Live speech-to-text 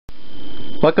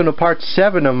Welcome to part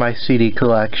 7 of my CD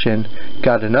collection.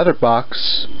 Got another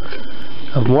box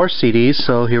of more CDs,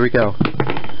 so here we go.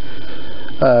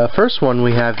 First one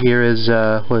we have here is,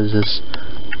 what is this?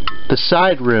 The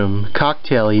Side Room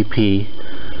Cocktail EP.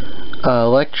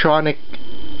 Electronic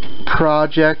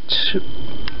project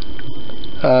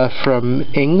from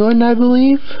England, I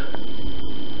believe.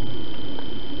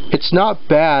 It's not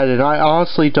bad, and I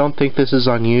honestly don't think this is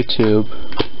on YouTube.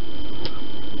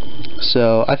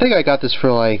 So, I think I got this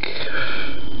for like,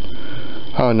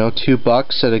 I don't know,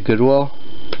 $2 at a Goodwill.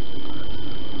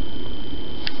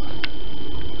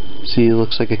 See, it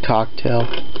looks like a cocktail.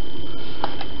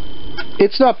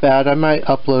 It's not bad. I might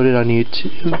upload it on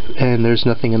YouTube, and there's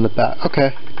nothing in the back.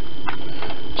 Okay.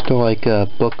 Still like a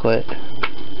booklet.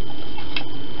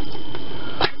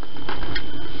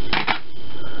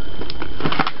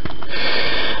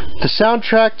 The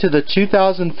soundtrack to the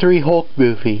 2003 Hulk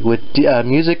movie with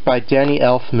music by Danny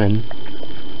Elfman.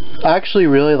 I actually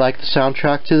really like the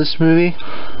soundtrack to this movie.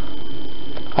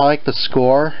 I like the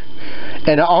score.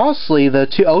 And honestly, the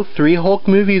 2003 Hulk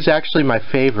movie is actually my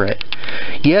favorite.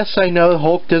 Yes, I know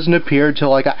Hulk doesn't appear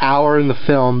until like an hour in the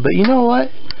film, but you know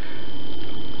what?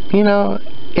 You know,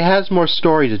 it has more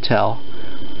story to tell.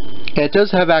 It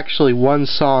does have actually one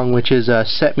song, which is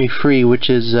Set Me Free,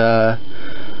 which is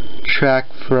track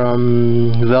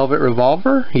from Velvet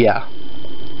Revolver? Yeah.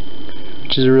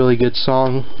 Which is a really good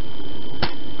song.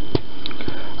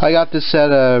 I got this at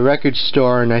a record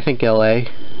store in, I think, LA.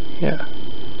 Yeah.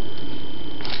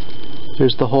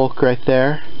 There's the Hulk right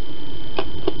there.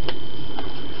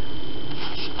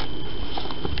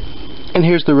 And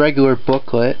here's the regular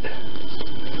booklet.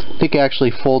 I think it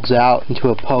actually folds out into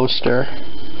a poster.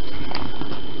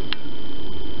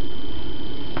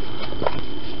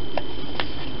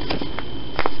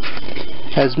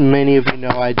 As many of you know,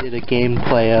 I did a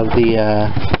gameplay of the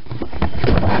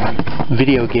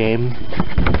video game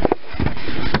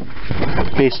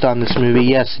based on this movie.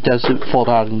 Yes, it does fold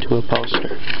out into a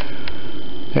poster.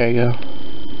 There you go.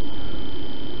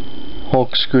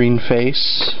 Hulk screen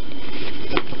face.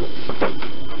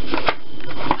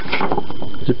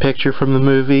 There's a picture from the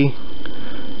movie.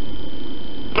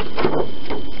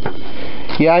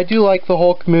 Yeah, I do like the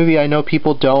Hulk movie. I know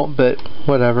people don't, but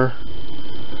whatever.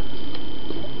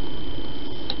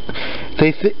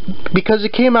 Because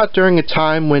it came out during a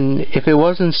time when if it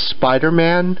wasn't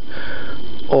Spider-Man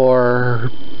or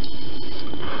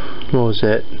what was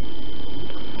it?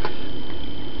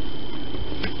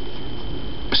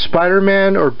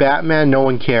 Spider-Man or Batman, no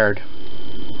one cared.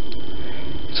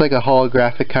 It's like a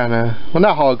holographic kind of, well,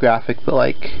 not holographic, but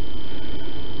like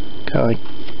kind of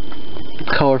like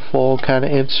colorful kind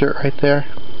of insert right there.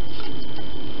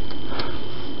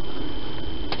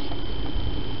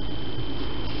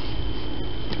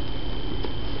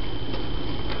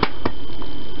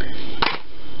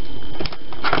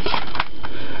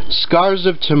 Scars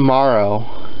of Tomorrow,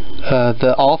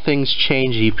 the All Things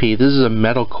Change EP. This is a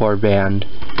metalcore band.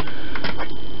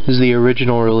 This is the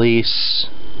original release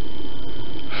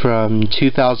from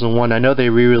 2001. I know they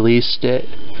re-released it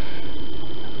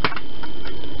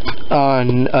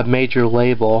on a major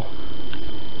label.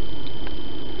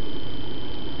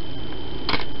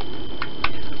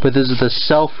 But this is the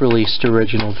self-released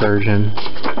original version.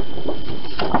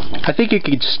 I think you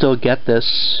could still get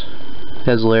this. It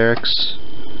has lyrics.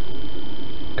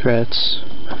 Credits.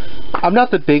 I'm not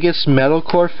the biggest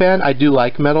metalcore fan. I do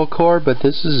like metalcore, but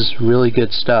this is really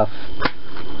good stuff.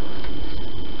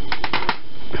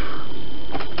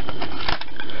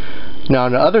 Now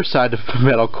on the other side of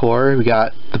metalcore, we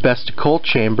got the Best of Coal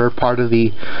Chamber, part of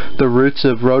the Roots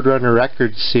of Roadrunner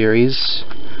Records series.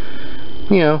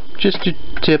 You know, just a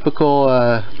typical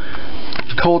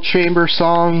Coal Chamber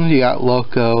song. You got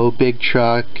Loco, Big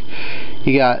Truck.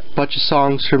 You got a bunch of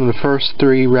songs from the first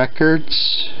 3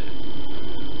 records.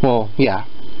 Well, yeah,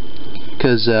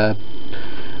 because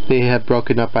they have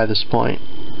broken up by this point.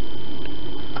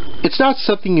 It's not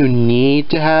something you need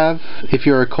to have if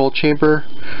you're a Coal Chamber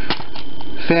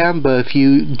fan, but if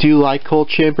you do like Coal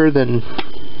Chamber, then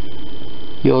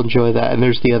you'll enjoy that. And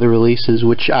there's the other releases,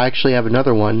 which I actually have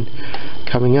another one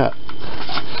coming up.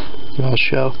 I'll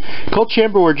show. Coal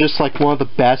Chamber were just like one of the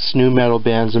best nu metal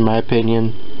bands in my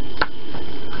opinion.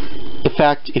 In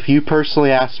fact, if you personally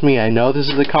ask me, I know this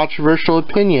is a controversial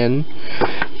opinion,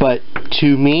 but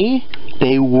to me,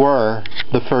 they were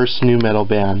the first nu metal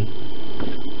band.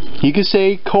 You could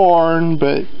say Korn,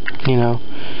 but, you know,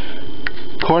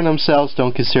 Korn themselves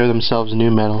don't consider themselves nu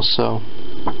metal, so.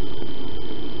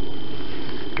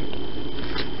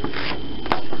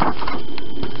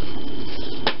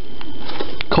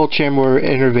 Coal Chamber were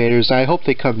innovators, and I hope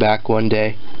they come back one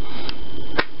day.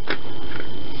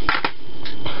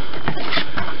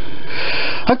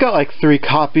 got like 3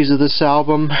 copies of this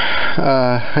album.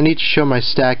 I need to show my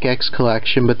Stack X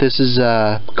collection, but this is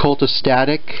Cult of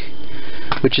Static,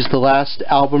 which is the last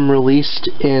album released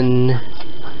in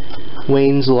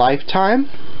Wayne's lifetime.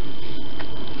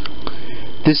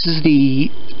 This is the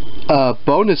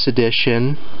bonus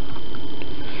edition,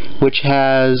 which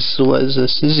has, what is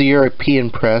this? This is a European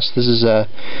press. This is a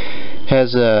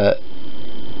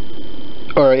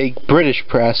British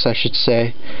press, I should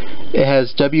say. It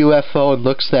has WFO and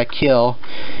Looks That Kill,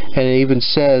 and it even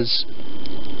says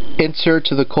insert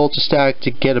to the Cult of Static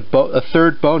to get a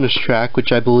 3rd bonus track,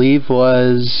 which I believe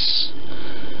was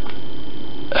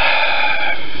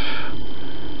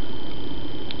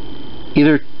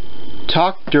either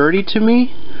Talk Dirty to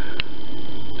Me.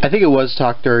 I think it was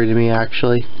Talk Dirty to Me,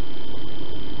 actually.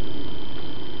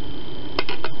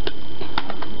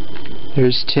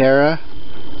 Here's Tara.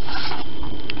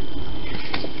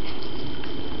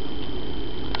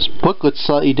 This booklet's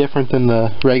slightly different than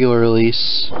the regular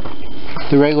release.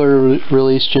 The regular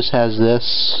release just has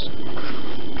this.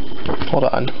 Hold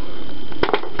on.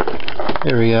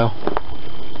 There we go.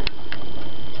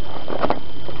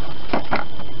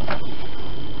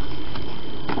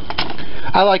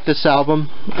 I like this album.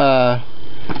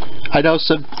 I know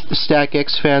some Stack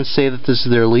X fans say that this is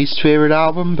their least favorite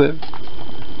album, but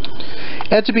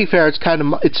and to be fair,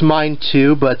 it's mine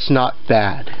too, but it's not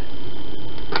bad.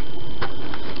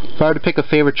 If I were to pick a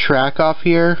favorite track off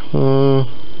here,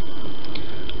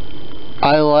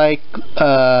 I like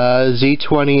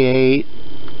Z28,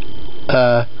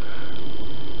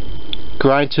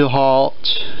 Grind to Halt,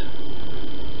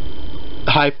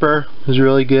 Hyper is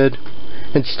really good,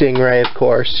 and Stingray, of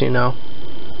course, you know.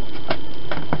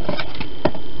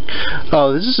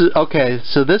 Oh, this is okay.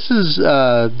 So this is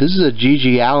a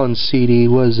G.G. Allin CD.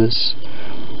 What is this?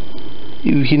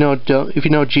 If you know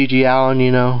G.G. Allin,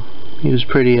 you know he was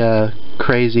pretty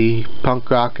crazy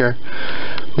punk rocker.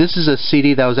 This is a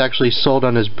CD that was actually sold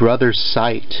on his brother's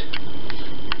site,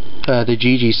 the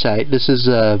GG site. This is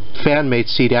a fan-made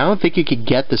CD. I don't think you could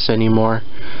get this anymore.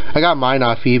 I got mine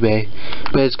off eBay,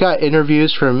 but it's got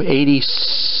interviews from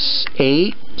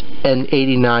 '88 and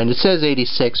 '89. It says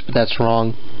 '86, but that's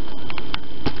wrong.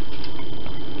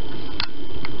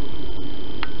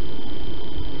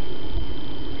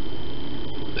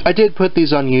 I did put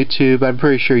these on YouTube. I'm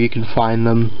pretty sure you can find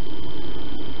them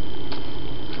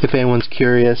if anyone's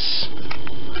curious.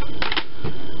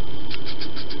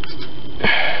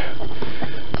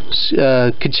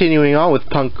 Continuing on with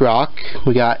punk rock,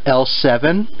 we got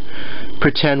L7,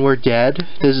 Pretend We're Dead.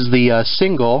 This is the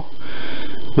single,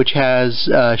 which has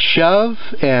Shove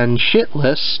and Shit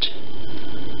List.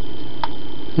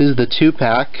 This is the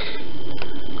 2-pack,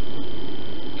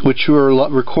 which were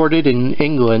recorded in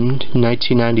England in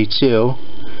 1992.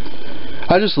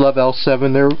 I just love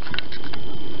L7. They're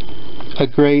a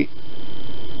great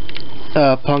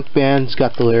punk band. It's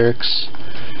got the lyrics.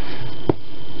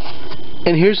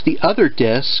 And here's the other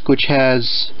disc, which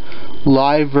has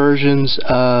live versions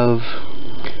of...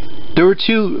 There were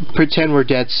 2 Pretend We're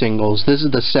Dead singles. This is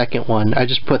the second one. I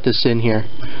just put this in here.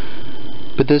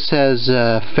 But this has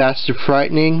Fast and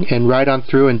Frightening and Right On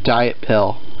Through and Diet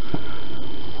Pill.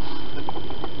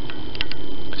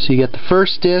 So you get the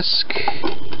first disc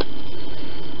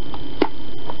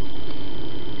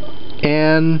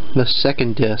and the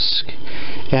second disc.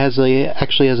 It has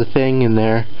actually has a thing in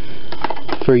there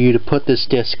for you to put this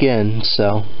disc in,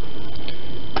 so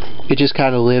it just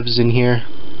kind of lives in here.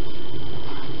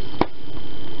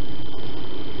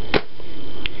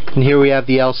 And here we have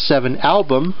the L7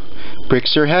 album,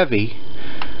 Bricks Are Heavy.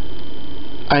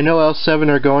 I know L7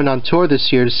 are going on tour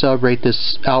this year to celebrate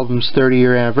this album's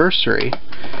 30-year anniversary,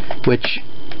 which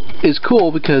is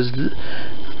cool because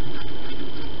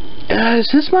is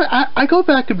this my... I go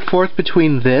back and forth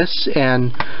between this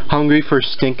and Hungry for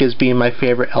Stink as being my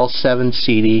favorite L7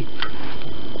 CD.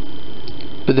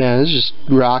 But then it's just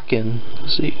rockin'.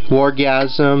 Let's see.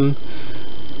 Wargasm,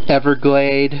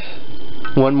 Everglade,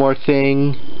 One More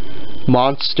Thing,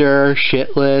 Monster,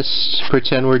 Shit List,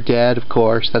 Pretend We're Dead, of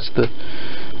course. That's the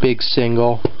big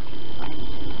single.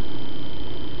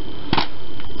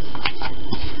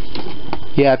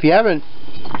 Yeah, if you haven't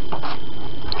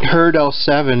heard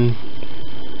L7,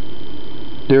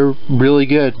 they're really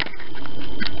good.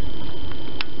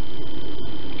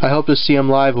 I hope to see them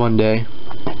live one day.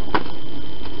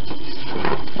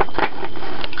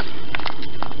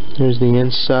 Here's the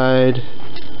inside,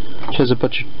 which has a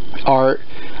bunch of art.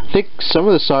 I think some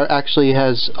of this art actually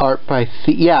has art by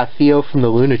Theo from the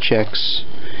Lunachicks,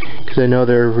 because I know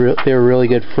they're really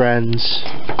good friends.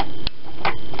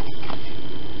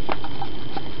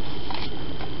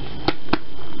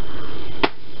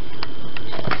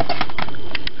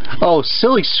 Oh,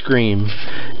 Silly Scream.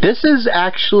 This is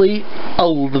actually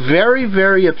a very,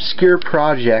 very obscure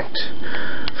project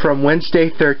from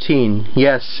Wednesday 13.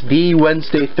 Yes, the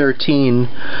Wednesday 13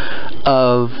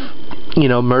 of, you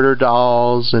know, Murder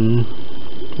Dolls and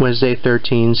Wednesday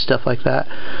 13, stuff like that.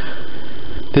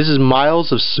 This is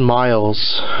Miles of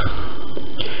Smiles.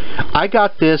 I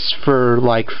got this for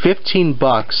like 15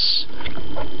 bucks.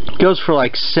 It goes for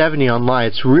like 70 online.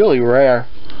 It's really rare.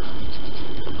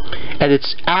 And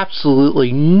it's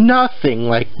absolutely nothing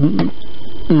like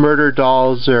Murder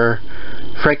Dolls or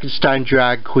Frankenstein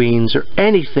Drag Queens or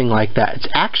anything like that. It's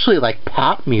actually like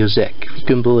pop music, if you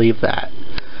can believe that.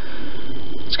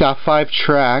 It's got 5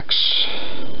 tracks.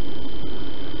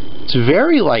 It's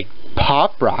very like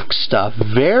pop rock stuff.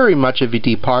 Very much of a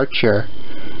departure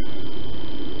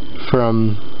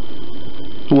from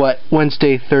what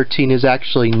Wednesday 13 is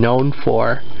actually known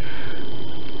for.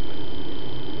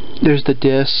 There's the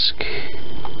disc.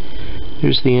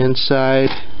 There's the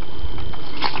inside.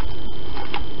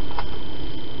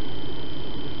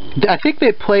 I think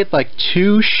they played like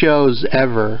 2 shows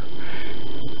ever,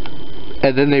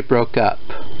 and then they broke up.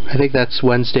 I think that's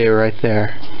Wednesday right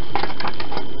there.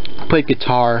 Played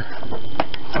guitar.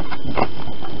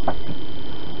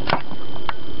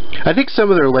 I think some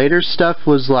of their later stuff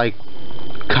was like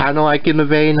kind of like in the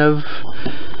vein of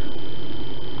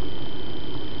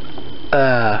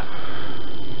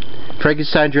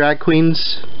Frankenstein Drag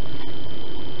Queens.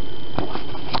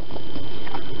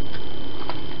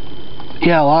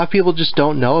 Yeah, a lot of people just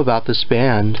don't know about this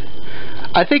band.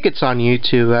 I think it's on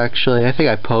YouTube, actually. I think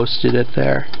I posted it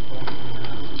there.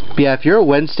 But yeah, if you're a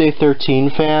Wednesday 13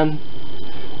 fan,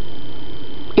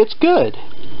 it's good.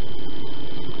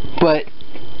 But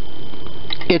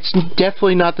it's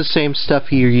definitely not the same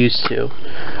stuff you're used to.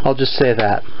 I'll just say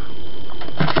that.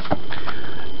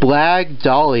 Blag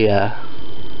Dahlia.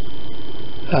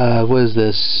 What is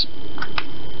this?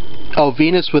 Oh,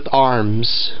 Venus with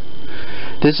Arms.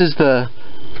 This is the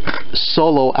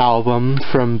solo album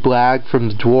from Blag from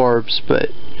the Dwarves, but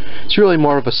it's really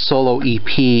more of a solo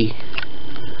EP.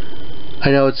 I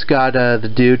know it's got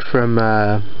the dude from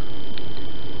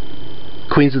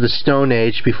Queens of the Stone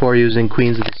Age before he was in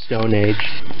Queens of the Stone Age.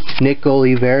 Nick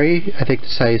Oliveri, I think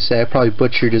that's how you say it. I probably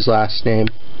butchered his last name.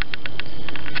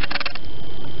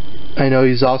 I know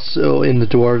he's also in the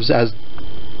Dwarves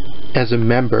as a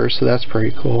member, so that's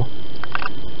pretty cool.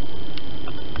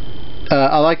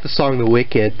 I like the song The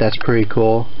Wicked, that's pretty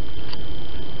cool.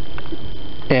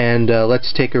 And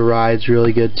Let's Take a Ride's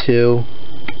really good too.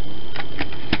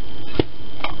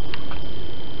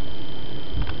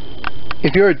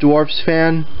 If you're a Dwarves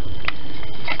fan,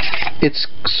 it's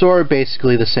sort of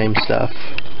basically the same stuff.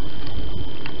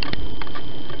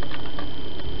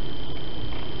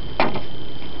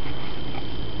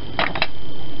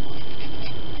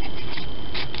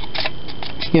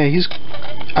 Yeah,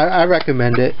 I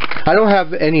recommend it. I don't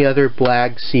have any other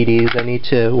Blag CDs. I need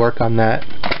to work on that.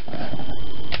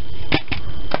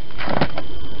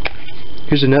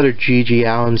 Here's another G.G.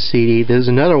 Allin CD. There's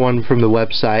another one from the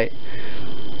website.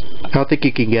 I don't think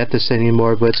you can get this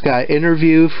anymore, but it's got an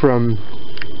interview from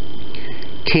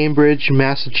Cambridge,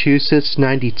 Massachusetts,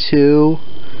 92,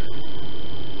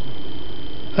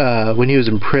 when he was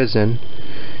in prison.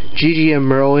 G.G. and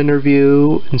Merle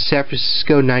interview in San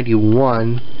Francisco,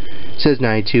 91. It says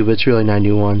 92, but it's really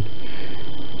 91.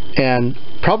 And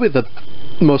probably the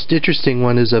most interesting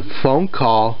one is a phone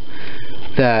call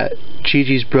that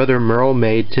Gigi's brother Merle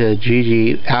made to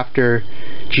Gigi after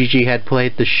Gigi had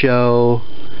played the show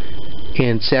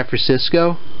in San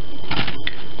Francisco,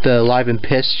 the Live and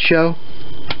Pissed show.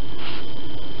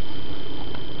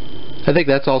 I think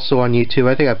that's also on YouTube.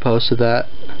 I think I posted that.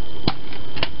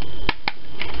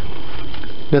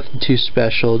 Nothing too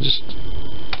special, just...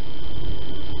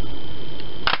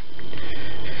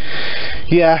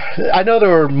 Yeah, I know there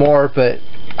were more, but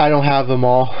I don't have them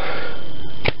all.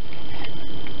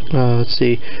 Let's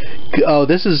see. Oh,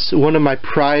 this is one of my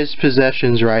prized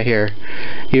possessions right here.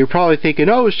 You're probably thinking,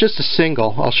 oh, it's just a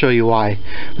single. I'll show you why.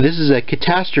 This is a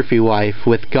Catastrophe Wife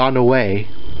with Gone Away.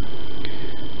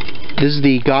 This is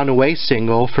the Gone Away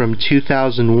single from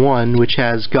 2001, which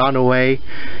has Gone Away,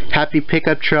 Happy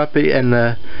Pickup Truck, and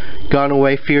the Gone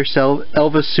Away Fierce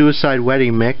Elvis Suicide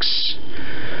Wedding mix.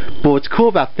 But what's cool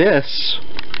about this,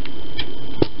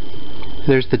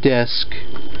 there's the disc.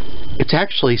 It's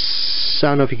actually, I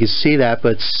don't know if you can see that,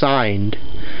 but it's signed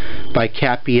by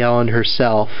Cappy Ellen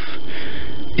herself.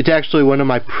 It's actually one of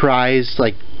my prized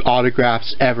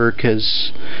autographs ever,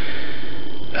 because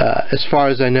as far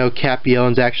as I know, Cappy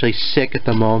Ellen's actually sick at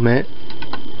the moment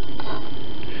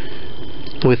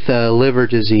with liver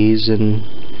disease, and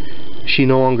she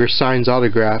no longer signs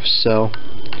autographs, so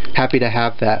happy to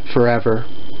have that forever.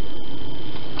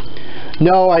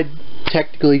 No, I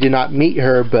technically did not meet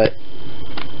her, but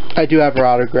I do have her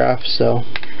autograph, so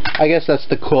I guess that's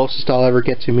the closest I'll ever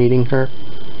get to meeting her.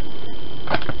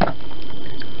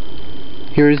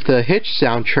 Here's the Hitch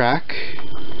soundtrack.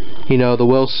 You know, the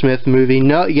Will Smith movie.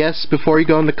 No, yes, before you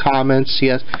go in the comments,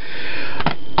 yes.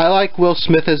 I like Will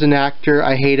Smith as an actor.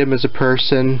 I hate him as a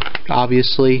person,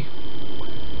 obviously.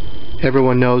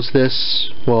 Everyone knows this.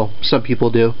 Well, some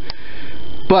people do.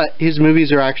 But his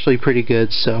movies are actually pretty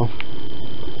good, so.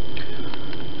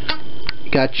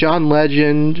 Got John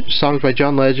Legend, songs by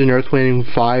John Legend, Earth, Wind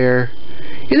 & Fire.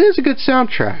 It is a good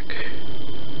soundtrack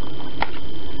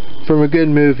from a good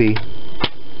movie.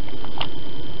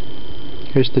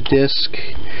 Here's the disc.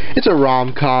 It's a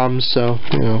rom-com, so,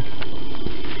 you know.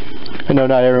 I know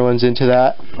not everyone's into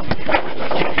that.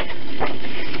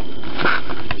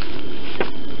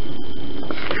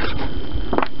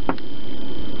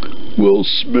 Will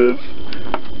Smith,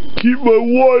 keep my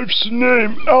wife's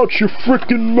name out your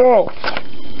frickin' mouth.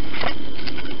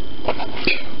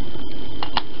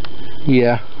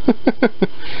 Yeah.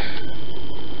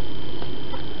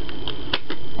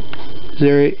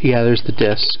 Yeah, there's the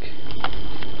disc.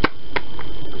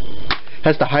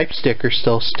 Has the hype sticker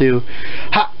still, Stu.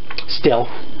 Still.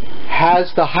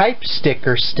 Has the hype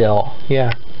sticker still.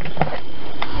 Yeah.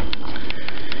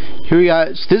 Here we got,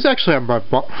 this is actually on my,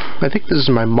 I think this is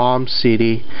my mom's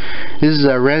CD. This is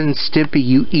Ren and Stimpy,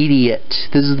 You Idiot.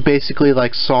 This is basically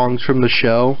like songs from the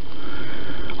show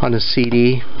on a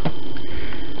CD.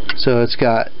 So it's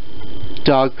got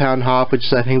Dog Pound Hop, which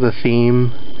is I think the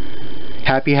theme.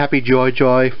 Happy Happy Joy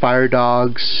Joy, Fire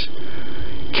Dogs,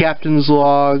 Captain's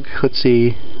Log, let's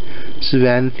see,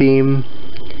 Savannah theme,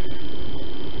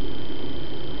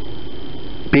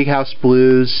 Big House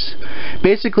Blues.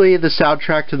 Basically the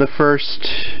soundtrack to the first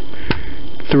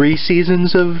 3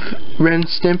 seasons of Ren and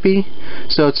Stimpy.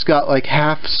 So it's got like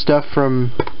half stuff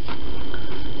from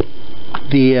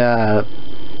the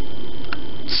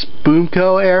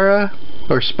Spoomco era,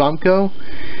 or Spumco,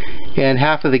 and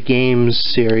half of the Games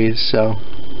series, so.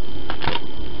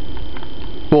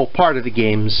 Well, part of the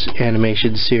Games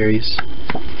animation series.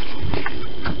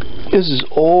 This is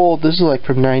old. This is like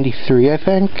from '93, I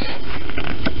think.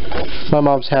 My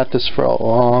mom's had this for a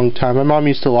long time. My mom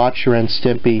used to watch Ren and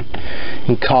Stimpy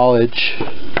in college.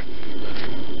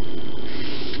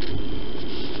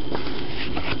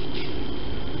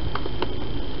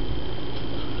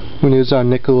 When it was on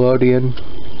Nickelodeon.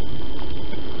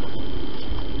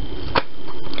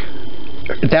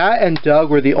 That and Doug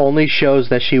were the only shows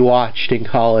that she watched in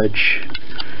college.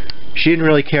 She didn't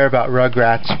really care about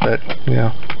Rugrats, but, you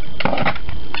know.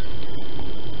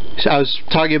 So I was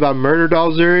talking about Murder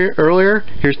Dolls earlier.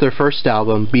 Here's their first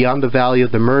album, Beyond the Valley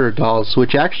of the Murder Dolls,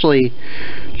 which actually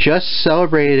just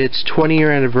celebrated its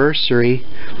 20-year anniversary.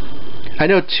 I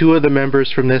know 2 of the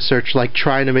members from this are like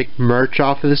trying to make merch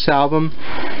off of this album,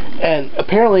 and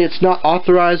apparently it's not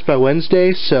authorized by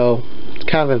Wednesday, so it's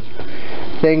kind of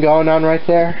a thing going on right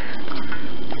there.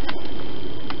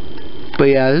 But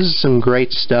yeah, this is some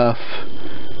great stuff.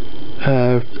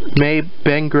 May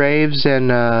Ben Graves and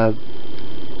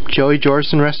Joey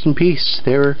Jordison, rest in peace.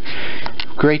 They were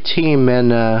a great team,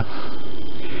 and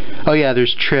oh yeah,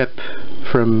 there's Trip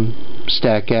from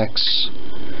Static X.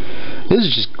 This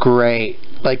is just great.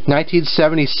 Like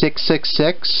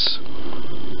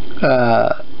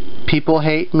 1976-66. People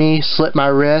Hate Me, Slit My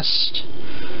Wrist.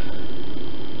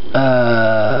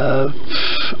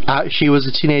 She Was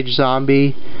a Teenage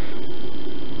Zombie.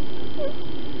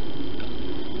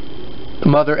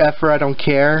 Mother Effer, I Don't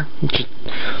Care.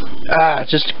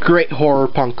 Just a great horror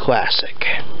punk classic.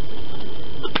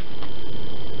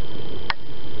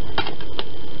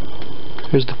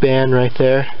 There's the band right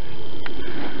there.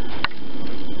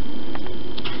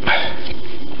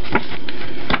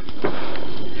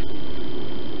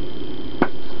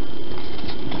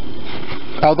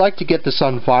 I would like to get this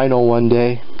on vinyl one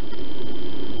day.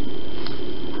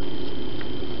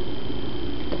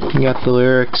 You got the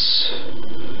lyrics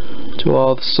to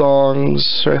all the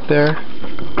songs right there.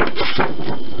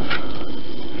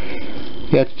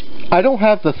 Yeah, I don't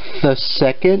have the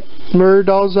second Murder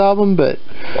Dolls album, but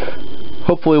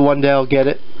hopefully one day I'll get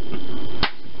it.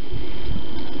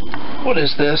 What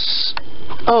is this?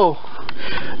 Oh,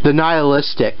 the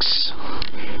Nihilistics.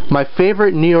 My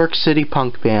favorite New York City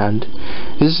punk band.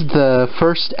 This is the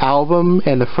first album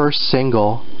and the first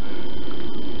single,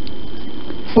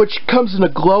 which comes in a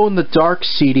glow-in-the-dark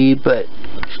CD, but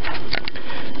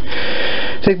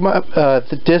I think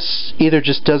the disc either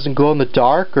just doesn't glow in the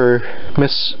dark or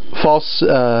false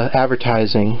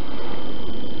advertising.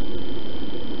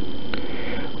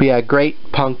 But yeah, great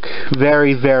punk,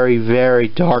 very, very, very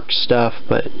dark stuff,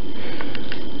 but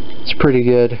it's pretty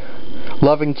good.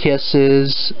 Love and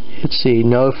Kisses, let's see,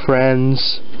 No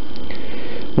Friends,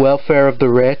 Welfare of the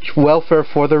Rich, Welfare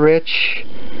for the Rich,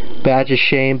 Badge of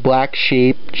Shame, Black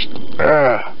Sheep.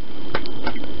 Ugh.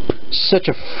 Such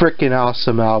a freaking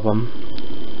awesome album.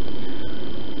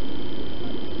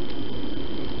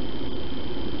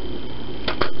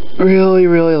 Really,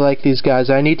 really like these guys.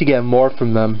 I need to get more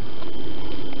from them.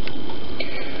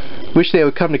 Wish they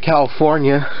would come to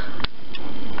California.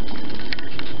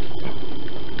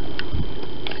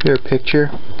 Here, a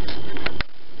picture.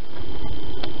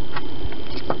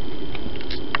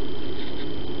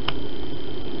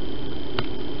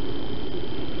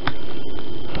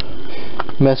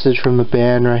 Message from the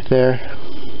band right there.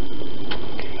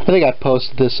 I think I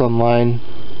posted this online.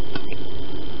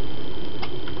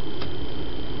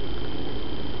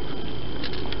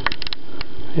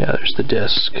 Yeah, there's the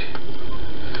disc.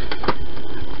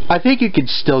 I think you can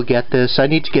still get this. I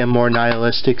need to get more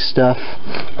Nihilistic stuff.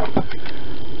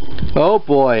 Oh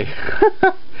boy.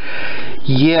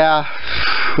 Yeah.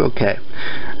 Okay.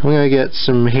 I'm gonna get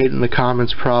some hate in the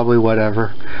comments probably,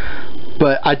 whatever.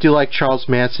 But I do like Charles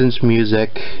Manson's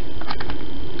music.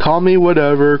 Call me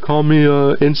whatever, call me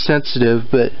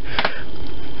insensitive, but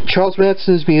Charles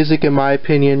Manson's music, in my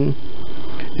opinion,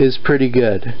 is pretty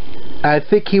good. I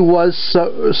think he was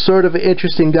sort of an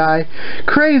interesting guy.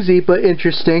 Crazy, but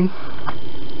interesting.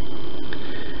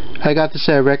 I got this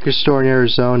at a record store in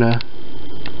Arizona.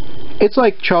 It's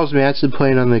like Charles Manson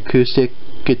playing on the acoustic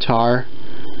guitar.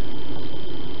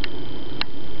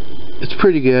 It's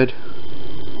pretty good.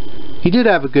 He did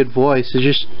have a good voice. It's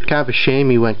just kind of a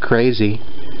shame he went crazy.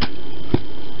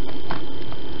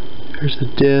 Here's the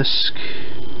disc.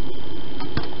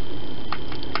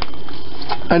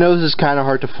 I know this is kind of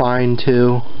hard to find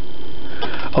too.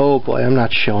 Oh boy, I'm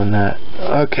not showing that.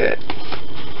 Okay.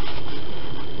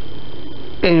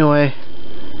 Anyway,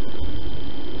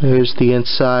 there's the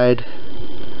inside.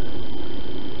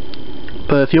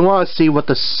 But if you want to see what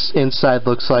the inside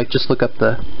looks like, just look up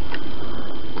the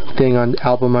thing on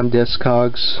album on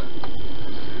Discogs.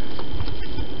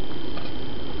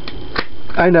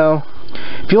 I know.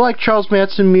 If you like Charles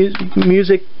Manson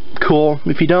music, cool.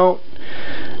 If you don't,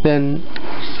 then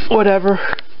whatever.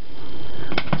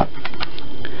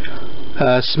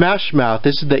 Smash Mouth.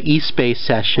 This is the East Bay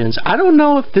Sessions. I don't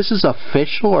know if this is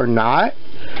official or not.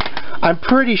 I'm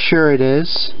pretty sure it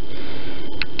is.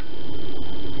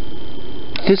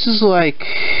 This is like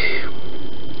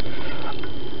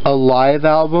a live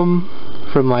album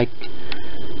from like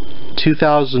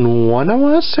 2001, I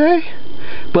want to say,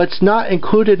 but it's not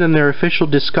included in their official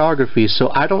discography,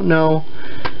 so I don't know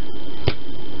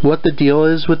what the deal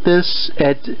is with this.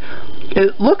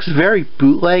 It looks very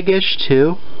bootlegish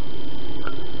too.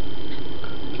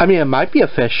 I mean, it might be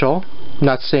official. I'm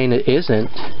not saying it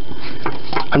isn't.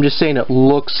 I'm just saying it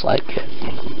looks like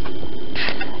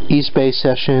it. East Bay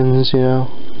Sessions, you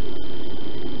know.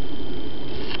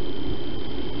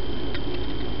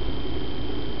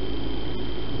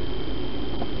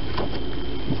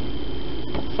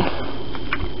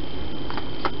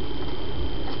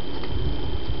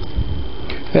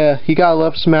 Yeah, you gotta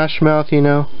love Smash Mouth, you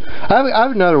know. I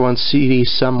have another one CD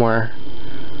somewhere.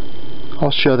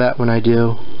 I'll show that when I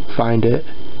do find it.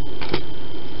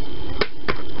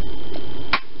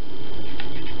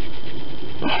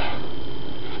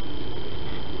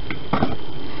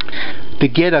 The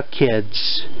Get Up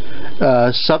Kids.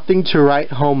 Something to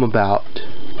Write Home About.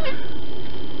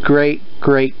 Great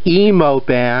emo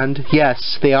band.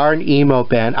 Yes, they are an emo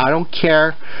band. I don't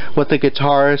care what the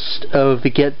guitarist of the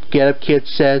Get Up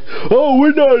Kids said. Oh,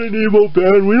 we're not an emo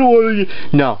band. We don't want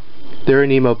to. No, they're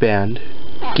an emo band.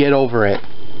 Get over it,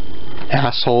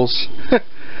 assholes.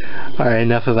 Alright,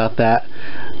 enough about that.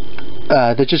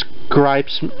 That just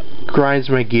grinds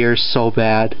my gears so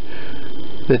bad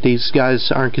that these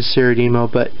guys aren't considered emo,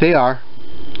 but they are.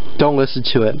 Don't listen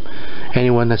to it.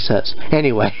 Anyone that says.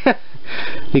 Anyway.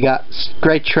 You got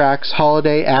great tracks: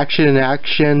 Holiday, Action in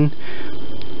Action,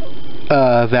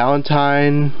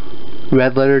 Valentine,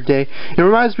 Red Letter Day. It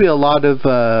reminds me a lot of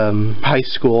high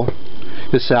school,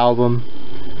 this album.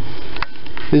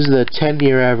 This is the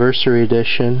 10-year anniversary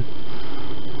edition.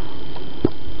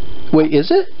 Wait,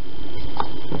 is it?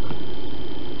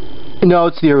 No,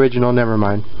 it's the original, never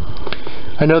mind.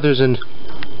 I know there's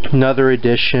another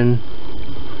edition.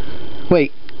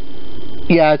 Wait.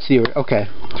 Yeah, it's the... Okay.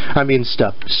 I'm being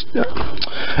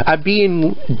I'm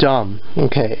being dumb.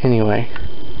 Okay, anyway.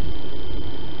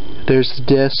 There's the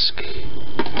disc.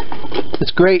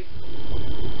 It's great.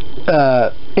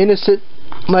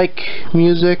 Innocent-like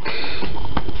music.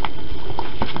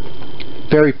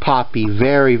 Very poppy,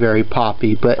 very, very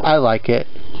poppy, but I like it.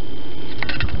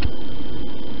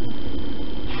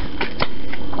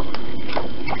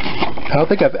 I don't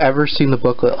think I've ever seen the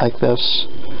booklet like this,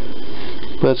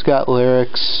 but it's got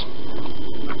lyrics,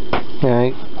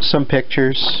 and some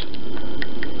pictures.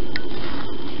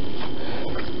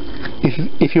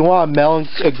 If you want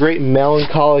a great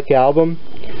melancholic album,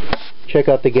 check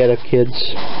out the Get Up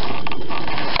Kids.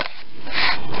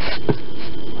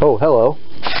 Oh, hello.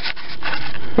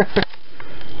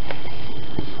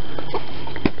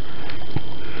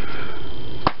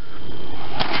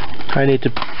 I need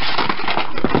to...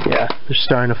 Yeah, they're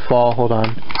starting to fall. Hold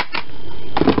on.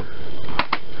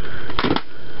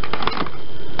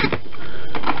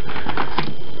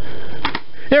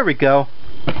 There we go.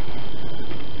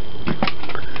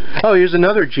 Oh, here's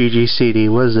another GG CD.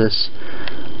 What is this?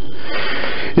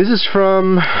 This is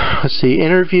from, let's see,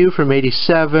 Interview from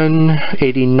 87,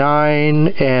 89,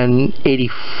 and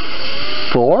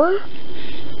 84?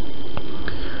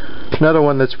 Another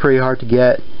one that's pretty hard to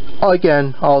get.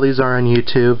 Again, all these are on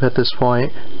YouTube at this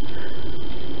point.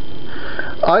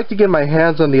 I like to get my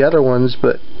hands on the other ones,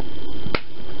 but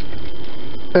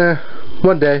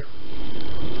one day.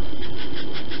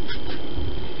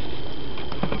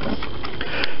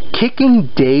 Kicking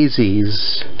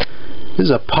Daisies. This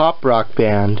is a pop rock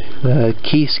band.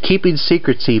 Keeping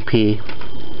Secrets EP.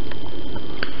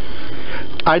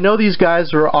 I know these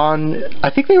guys were on... I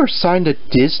think they were signed to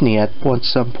Disney at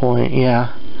some point,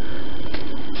 yeah.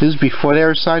 This is before they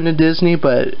were signed to Disney,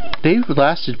 but they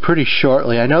lasted pretty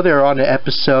shortly. I know they were on an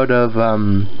episode of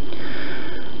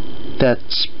that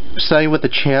Study with the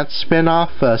Chance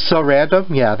spin-off, So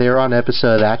Random. Yeah, they were on an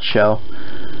episode of that show.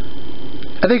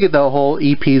 I think the whole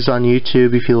EP's on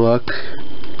YouTube if you look.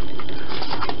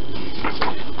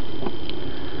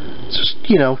 It's just,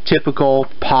 you know, typical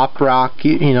pop rock.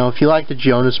 You know, if you like the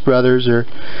Jonas Brothers or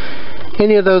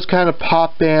any of those kind of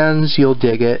pop bands, you'll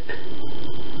dig it.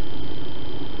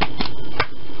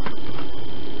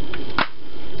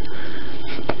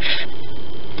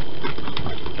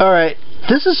 Alright,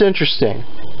 this is interesting.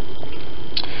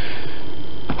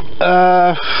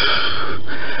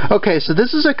 Okay, so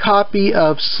this is a copy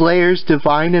of Slayer's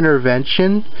Divine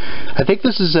Intervention. I think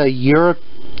this is a Europe...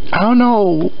 I don't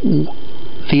know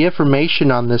the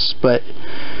information on this, but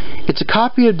it's a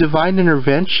copy of Divine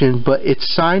Intervention, but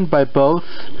it's signed by both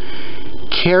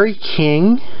Kerry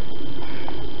King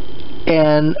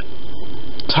and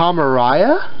Tom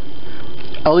Araya.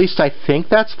 At least I think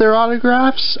that's their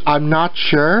autographs. I'm not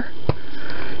sure.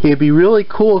 It'd be really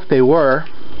cool if they were.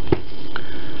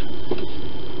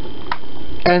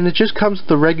 And it just comes with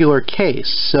the regular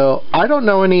case, so I don't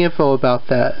know any info about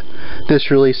this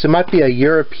release. It might be a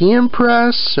European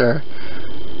press, or...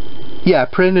 Yeah,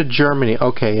 printed in Germany.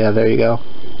 Okay, yeah, there you go.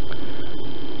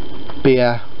 But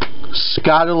yeah,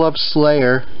 Gotta Love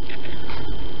Slayer.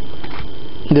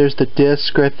 There's the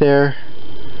disc right there.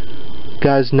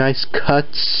 Guys, nice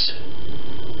cuts.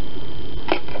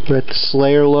 We're at the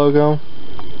Slayer logo.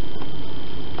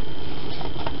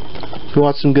 If you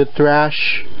want some good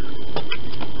thrash,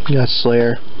 you got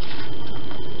Slayer.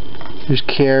 There's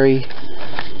Carrie.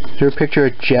 Is there a picture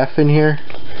of Jeff in here?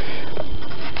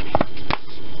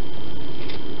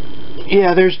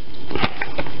 Yeah, there's...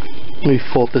 Let me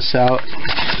fold this out.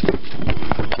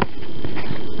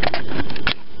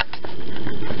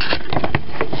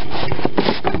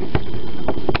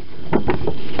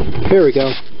 Here we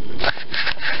go.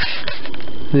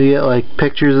 You get like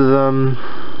pictures of them.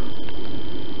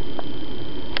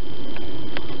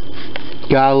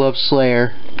 Gotta love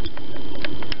Slayer.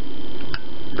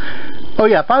 Oh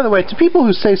yeah, by the way, to people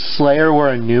who say Slayer were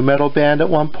a nu metal band at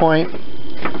one point,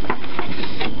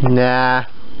 nah.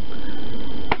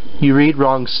 You read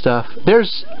wrong stuff.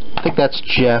 There's, I think that's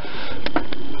Jeff.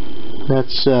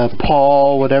 That's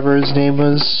Paul, whatever his name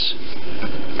was.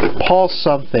 Paul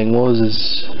something. What was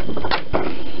his...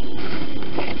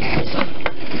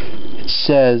 It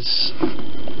says...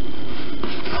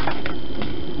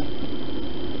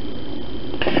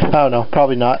 I don't know,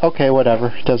 probably not. Okay, whatever.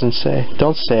 It doesn't say.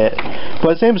 Don't say it.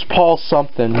 But his name is Paul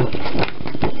something.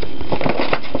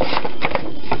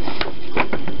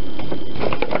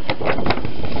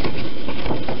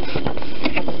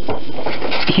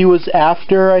 He was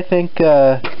after, I think,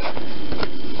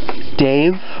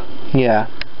 Dave. Yeah.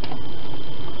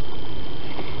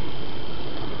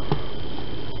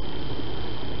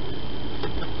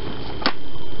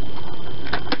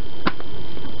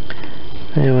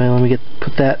 Anyway, let me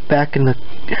put that back in the...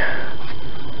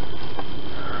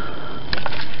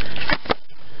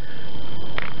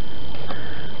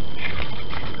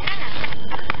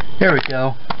 There we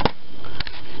go.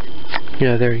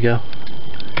 Yeah, there we go.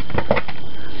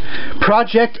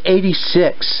 Project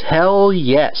 86. Hell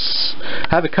yes. I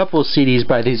have a couple of CDs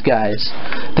by these guys.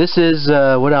 This is,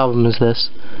 what album is this?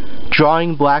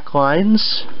 Drawing Black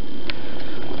Lines.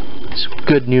 It's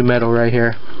good new metal right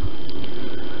here.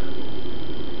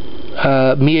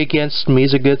 Me Against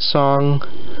Me's a good song.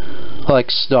 I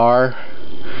like Star.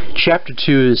 Chapter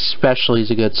 2 especially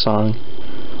is a good song.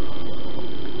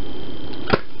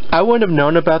 I wouldn't have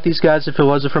known about these guys if it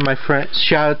wasn't for my friends.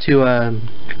 Shout out to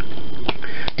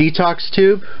Detox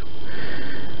Tube.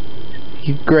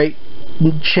 Great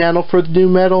channel for the new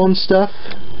metal and stuff.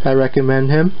 I recommend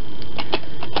him.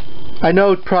 I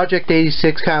know Project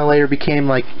 86 kind of later became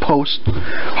like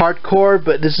post-hardcore,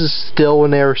 but this is still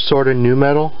when they were sort of new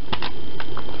metal.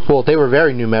 Well, they were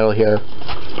very new metal here.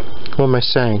 What am I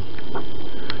saying?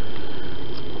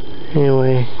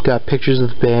 Anyway, got pictures of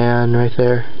the band right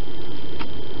there.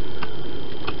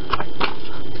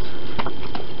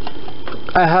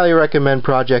 I highly recommend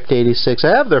Project 86. I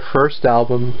have their first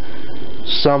album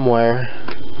somewhere.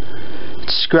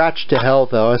 It's scratched to hell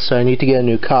though, so I need to get a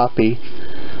new copy.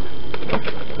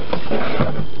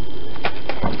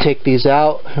 Take these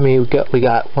out. I mean, we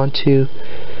got 1, 2.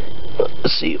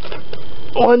 Let's see.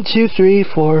 1, 2, 3,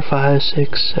 4, 5,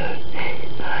 6, 7,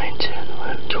 8, 9, 10,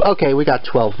 11, 12. Okay, we got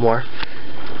 12 more.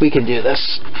 We can do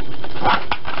this.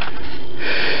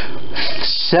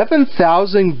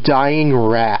 7,000 Dying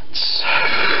Rats.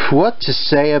 What to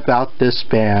say about this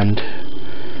band?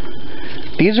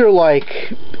 These are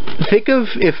like, think of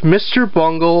if Mr.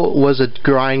 Bungle was a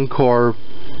grindcore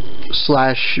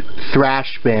 /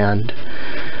 thrash band.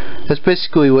 That's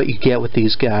basically what you get with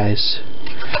these guys.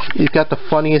 You've got the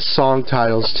funniest song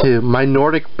titles too. My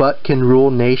Nordic Butt Can Rule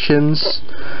Nations.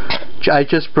 I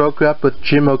Just Broke Up with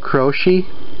Jim O'Croce.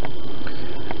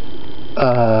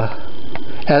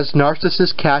 As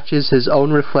Narcissus Catches His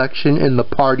Own Reflection in the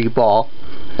Party Ball.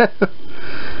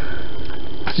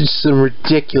 Just some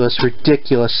ridiculous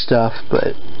stuff,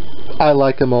 but I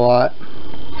like him a lot.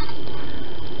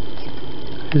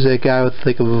 There's a guy with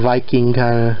like a Viking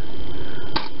kind of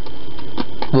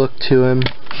look to him.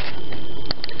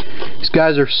 These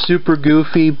guys are super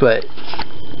goofy, but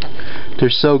they're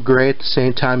so great at the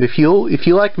same time. If you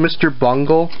like Mr.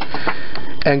 Bungle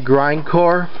and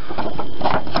grindcore,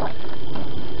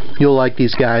 you'll like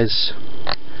these guys.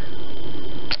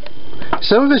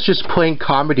 Some of it's just plain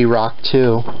comedy rock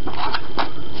too,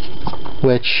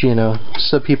 which, you know,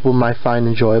 some people might find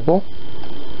enjoyable.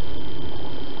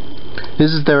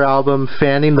 This is their album,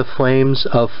 Fanning the Flames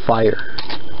of Fire.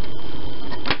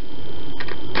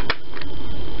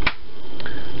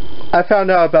 I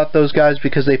found out about those guys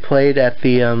because they played at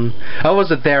the, I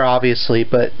wasn't there obviously,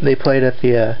 but they played at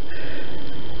the,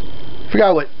 I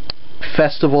forgot what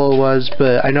festival it was,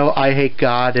 but I know I Hate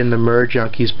God and the Murder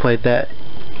Junkies played that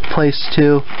place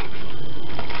too.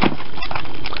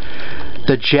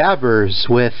 The Jabbers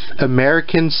with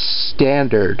American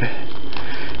Standard.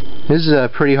 This is a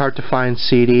pretty hard to find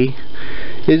CD.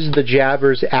 This is the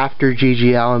Jabbers after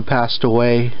G.G. Allin passed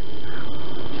away.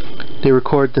 They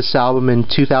recorded this album in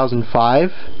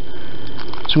 2005.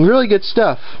 Some really good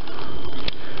stuff.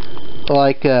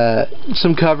 Like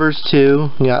some covers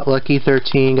too. You got Lucky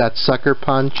 13, got Sucker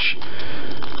Punch,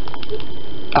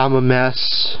 I'm a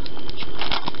Mess.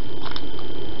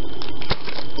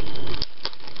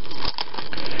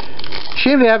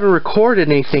 Shame they haven't recorded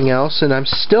anything else, and I'm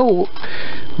still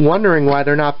wondering why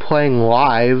they're not playing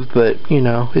live, but you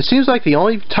know, it seems like the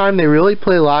only time they really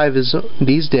play live is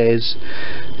these days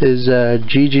is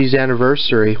Gigi's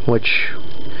anniversary, which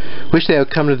wish they would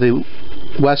come to the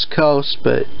West Coast,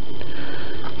 but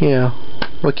you know,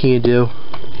 what can you do?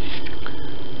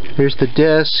 Here's the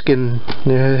disc, and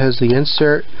there it has the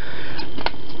insert.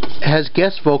 It has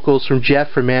guest vocals from Jeff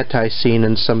from Anti-Scene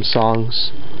in some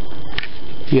songs.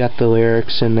 You got the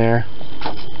lyrics in there.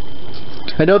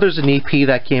 I know there's an EP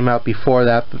that came out before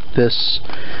that, but this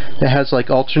it has like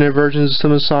alternate versions of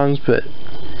some of the songs, but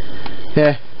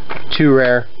too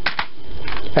rare.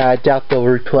 I doubt they'll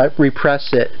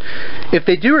repress it. If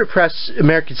they do repress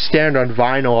American Standard on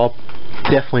vinyl, I'll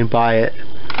definitely buy it.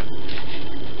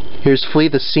 Here's Flee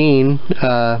the Scene.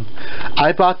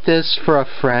 I bought this for a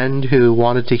friend who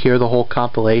wanted to hear the whole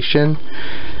compilation.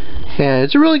 And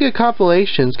it's a really good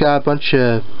compilation. It's got a bunch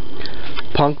of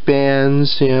punk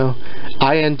bands, you know,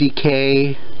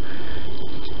 INDK,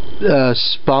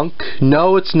 Spunk.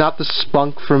 No, it's not the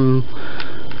Spunk from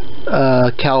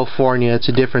California. It's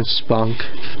a different Spunk.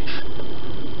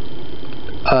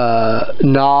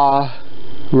 Nah,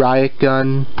 Riot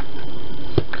Gun.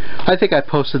 I think I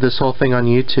posted this whole thing on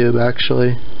YouTube,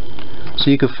 actually,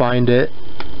 so you can find it.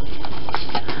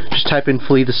 Just type in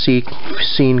Flee the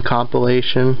Scene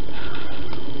compilation.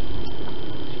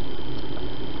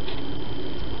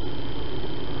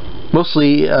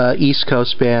 Mostly East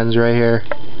Coast bands right here.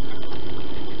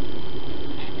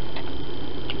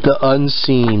 The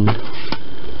Unseen.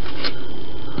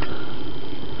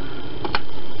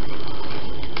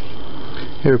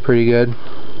 They were pretty good.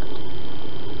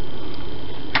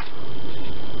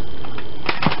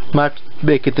 Might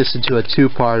make this into a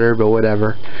two-parter, but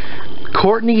whatever.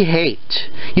 Courtney Hate.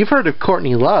 You've heard of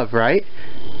Courtney Love, right?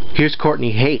 Here's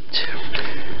Courtney Hate.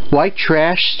 White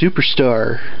Trash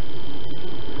Superstar.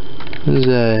 This is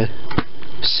a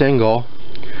single.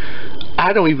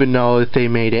 I don't even know if they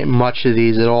made it much of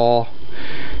these at all.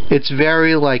 It's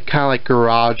very like kind of like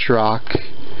garage rock.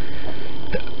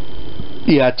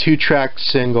 Yeah, 2-track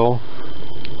single.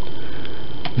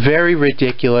 Very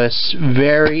ridiculous,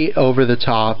 very over the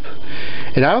top,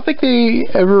 and I don't think they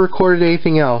ever recorded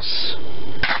anything else.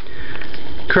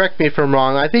 Correct me if I'm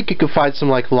wrong. I think you could find some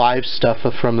like live stuff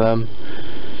from them.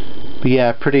 But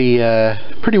yeah, pretty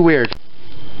weird.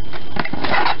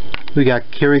 We got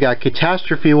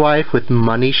Catastrophe Wife with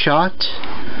Money Shot.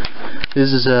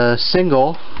 This is a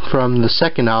single from the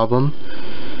second album.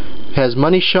 It has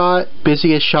Money Shot,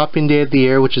 Busiest Shopping Day of the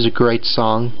Year, which is a great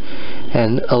song,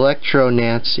 and Electro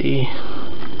Nancy.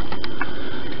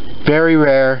 Very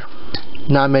rare,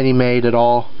 not many made at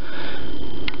all.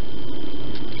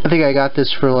 I think I got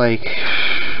this for like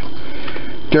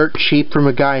dirt cheap from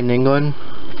a guy in England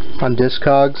on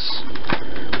Discogs.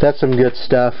 That's some good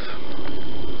stuff.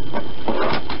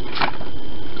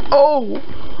 Oh!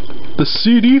 The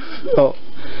CD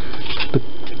the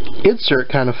insert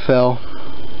kind of fell.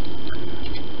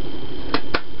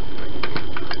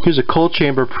 Here's a Coal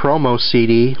Chamber promo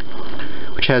CD,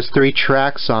 which has 3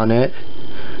 tracks on it.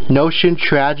 Notion,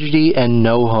 Tragedy, and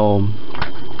No Home.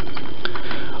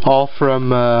 All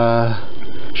from,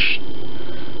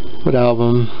 what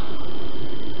album?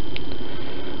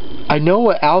 I know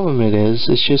what album it is,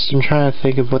 it's just I'm trying to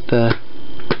think of what the,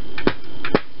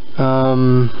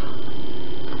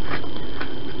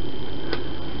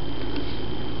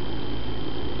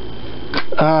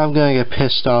 I'm gonna get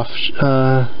pissed off.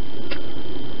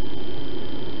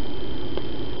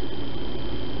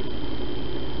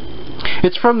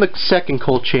 It's from the second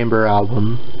Coal Chamber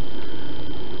album.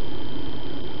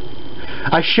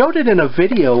 I showed it in a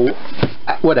video,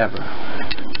 whatever.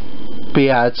 But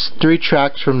yeah, it's 3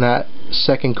 tracks from that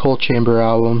second Coal Chamber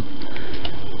album.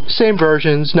 Same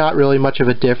versions, not really much of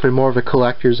a difference, more of a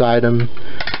collector's item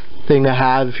thing to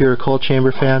have if you're a Coal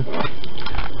Chamber fan.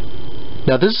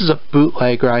 Now this is a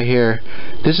bootleg right here.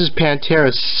 This is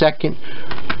Pantera's second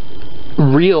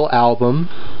real album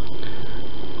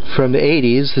from the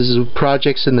 80s. This is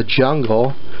Projects in the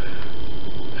Jungle.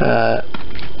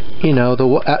 You know,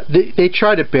 they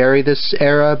try to bury this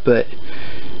era, but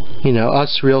you know,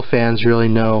 us real fans really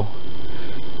know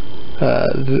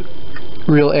the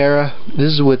real era.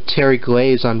 This is with Terry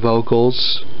Glaze on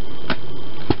vocals.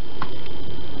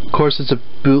 Of course, it's a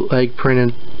bootleg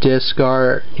printed disc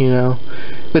art, you know.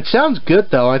 It sounds good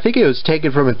though. I think it was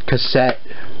taken from a cassette,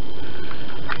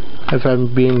 if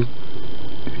I'm being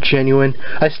genuine.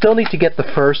 I still need to get the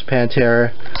first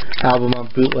Pantera album on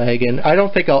bootleg, and I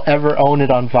don't think I'll ever own it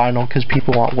on vinyl because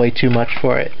people want way too much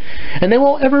for it, and they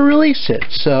won't ever release it.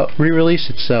 So re-release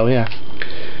it. So yeah,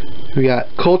 we got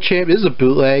Coal Chamber. This is a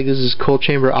bootleg. This is Coal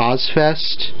Chamber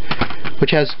Ozfest,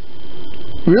 which has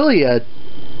really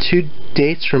 2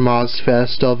 dates from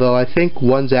Ozfest, although I think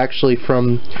one's actually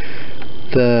from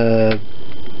the,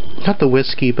 not the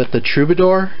Whiskey, but the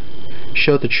Troubadour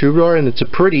show, the Troubadour, and it's a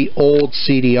pretty old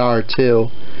CDR too.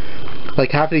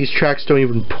 Like half of these tracks don't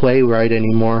even play right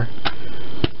anymore.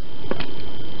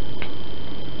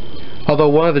 Although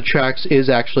one of the tracks is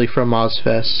actually from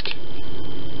Ozfest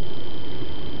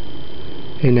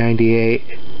in '98.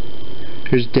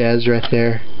 There's Dez right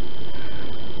there.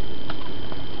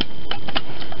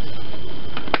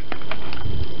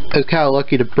 I was kind of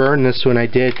lucky to burn this when I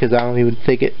did, because I don't even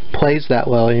think it plays that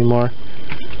well anymore.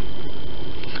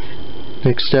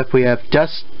 Next up we have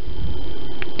Dust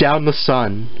Down the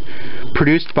Sun,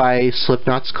 produced by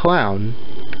Slipknot's Clown.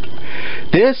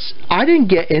 This, I didn't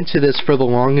get into this for the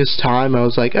longest time. I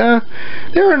was like,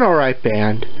 they're an alright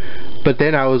band. But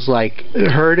then I was like,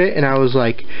 heard it and I was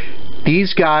like,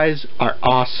 these guys are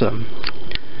awesome.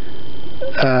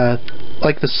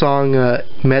 Like the song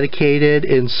Medicated,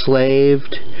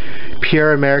 Enslaved,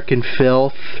 Pure American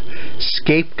Filth,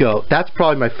 Scapegoat. That's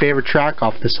probably my favorite track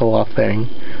off this whole thing.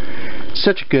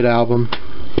 Such a good album.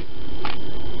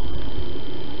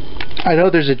 I know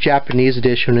there's a Japanese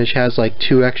edition which has like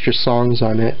 2 extra songs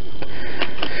on it,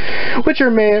 which I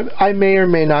may or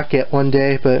may not get one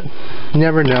day, but you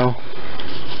never know.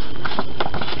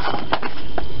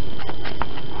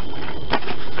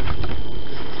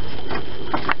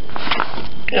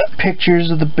 pictures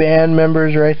of the band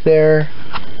members right there.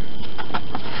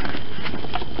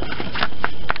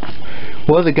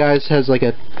 One of the guys has like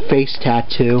a face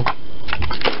tattoo,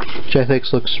 which I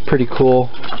think looks pretty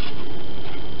cool.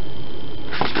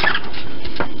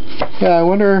 Yeah, I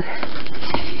wonder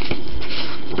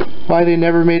why they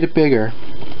never made it bigger.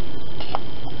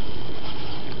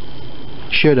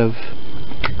 Should've.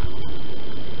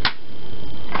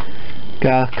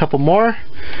 Got a couple more.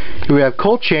 Here we have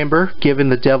Coal Chamber, Giving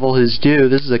the Devil His Due.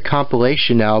 This is a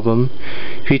compilation album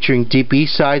featuring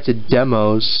B-sides and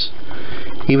demos.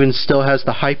 Even still has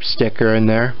the hype sticker in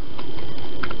there.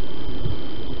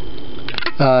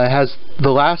 It has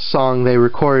the last song they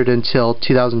recorded until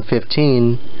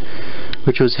 2015,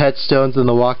 which was Headstones and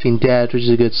The Walking Dead, which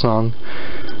is a good song.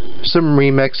 Some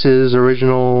remixes,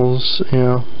 originals, you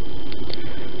know.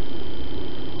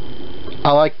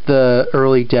 I like the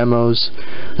early demos.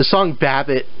 The song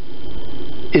Babbitt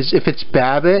is, if it's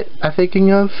Babbitt I'm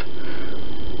thinking of.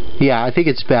 Yeah, I think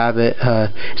it's Babbitt.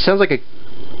 It sounds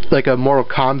like a Mortal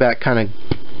Kombat kind of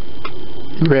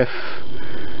riff.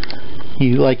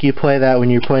 You play that when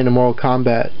you're playing a Mortal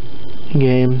Kombat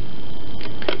game.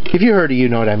 If you heard it, you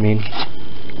know what I mean.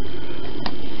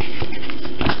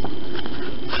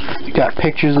 You got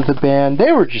pictures of the band.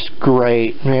 They were just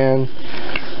great, man.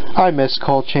 I miss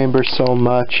Coal Chamber so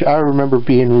much. I remember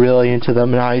being really into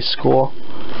them in high school.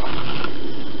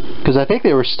 Because I think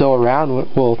they were still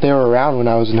around. Well, they were around when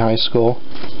I was in high school.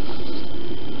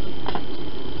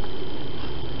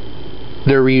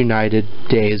 Their reunited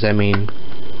days, I mean.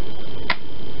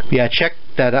 Yeah, check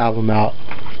that album out.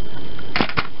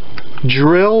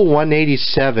 Drill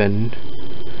 187.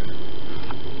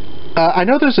 I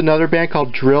know there's another band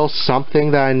called Drill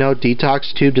Something that I know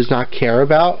Detox Tube does not care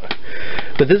about,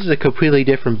 but this is a completely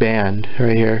different band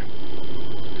right here.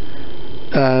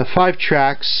 5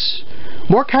 tracks,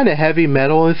 more kind of heavy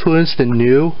metal influence than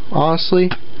new,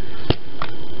 honestly,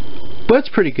 but it's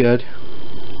pretty good.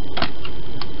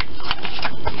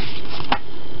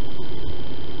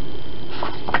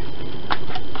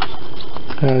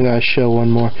 I gotta show one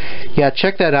more. Yeah,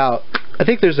 check that out. I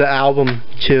think there's an album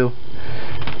too.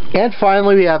 And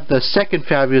finally, we have the second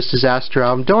Fabulous Disaster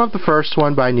album. Don't have the first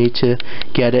one, but I need to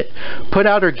get it. Put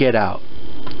Out or Get Out.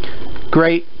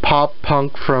 Great pop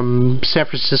punk from San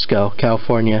Francisco,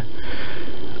 California.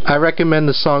 I recommend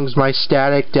the songs My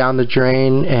Static, Down the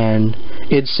Drain, and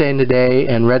Insane Today,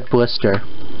 and Red Blister.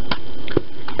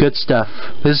 Good stuff.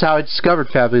 This is how I discovered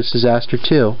Fabulous Disaster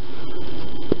too.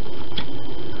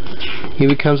 Here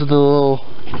it comes with a little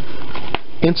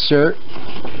insert.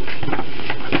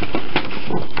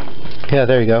 Yeah,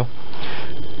 there you go.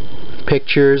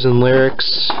 Pictures and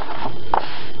lyrics.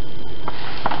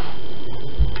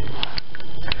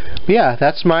 Yeah,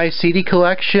 that's my CD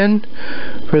collection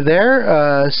for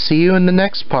there. See you in the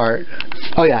next part.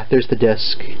 Oh yeah, there's the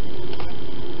disc.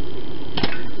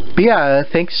 But yeah,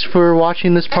 thanks for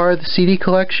watching this part of the CD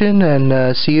collection,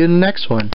 and see you in the next one.